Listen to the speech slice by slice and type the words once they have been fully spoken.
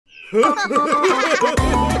My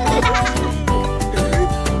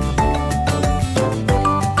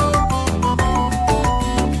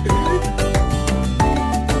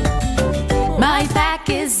back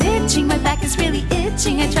is itching, my back is really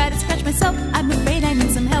itching. I try to scratch myself, I'm afraid I need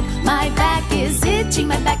some help. My back is itching,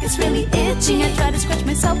 my back is really itching. I try to scratch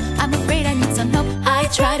myself, I'm afraid I need some help. I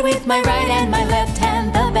tried with my right and my left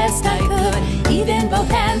hand the best I could. Even both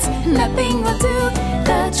hands, nothing will do.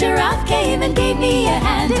 The giraffe came and gave me a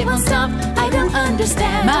hand. It won't stop, I don't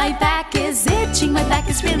understand. My back is itching, my back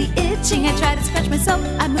is really itching. I try to scratch myself,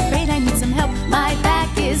 I'm afraid I need some help. My back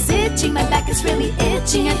is itching, my back is really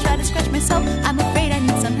itching. I try to scratch myself, I'm afraid I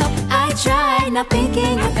need some help. I tried not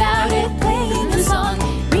thinking about it, playing a song,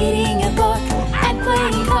 reading a book, and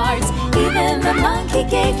playing cards. Even the monkey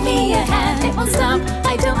gave me a hand. It won't stop,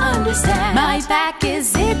 I don't understand. My back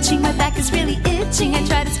is itching, my back is really itching. I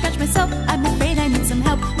try to scratch myself, I'm afraid I need some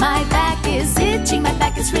help. My back is itching, my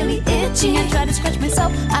back is really itching. I try to scratch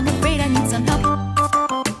myself, I'm afraid I need some help.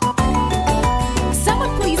 Someone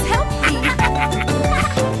please help me.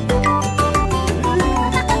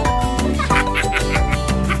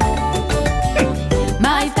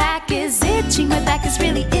 My back is itching, my back is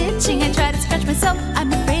really itching. I try to scratch myself,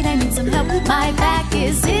 I'm afraid I need some help. My back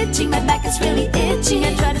is itching, my back is really itching.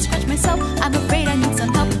 I try to scratch myself, I'm afraid I need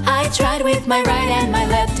some help. I tried with my right and my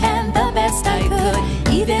left hand the best I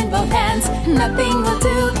could. Even both hands, nothing will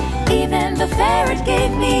do. Even the ferret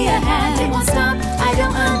gave me a hand. It won't stop, I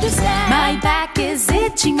don't understand. My back is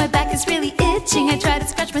itching, my back is really itching. I try to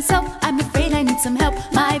scratch myself, I'm afraid I need some help.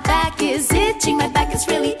 My back is itching, my back is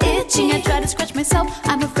really itching. I try to scratch myself,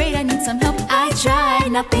 I'm afraid I need some help. I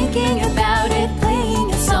tried not thinking about it,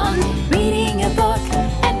 playing a song, reading a book,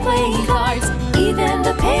 and playing cards. Even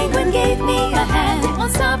the penguin gave me a hand. It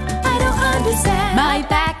won't stop, I don't understand. My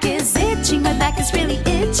back is itching, my back is really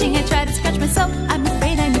itching. I try to scratch myself, I'm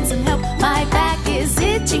afraid I need some help. My back is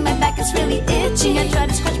itching, my back is really itching. I try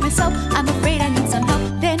to scratch myself, I'm afraid I need some help.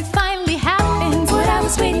 Then finally happens what I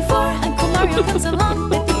was waiting for. Uncle Mario comes along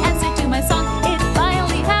with the answer to my song. It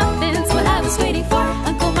finally happens what I was waiting for.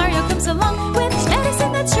 Uncle Mario comes along with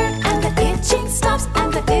medicine that's sure. And the itching stops,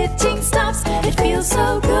 and the itching stops. It feels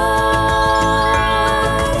so good.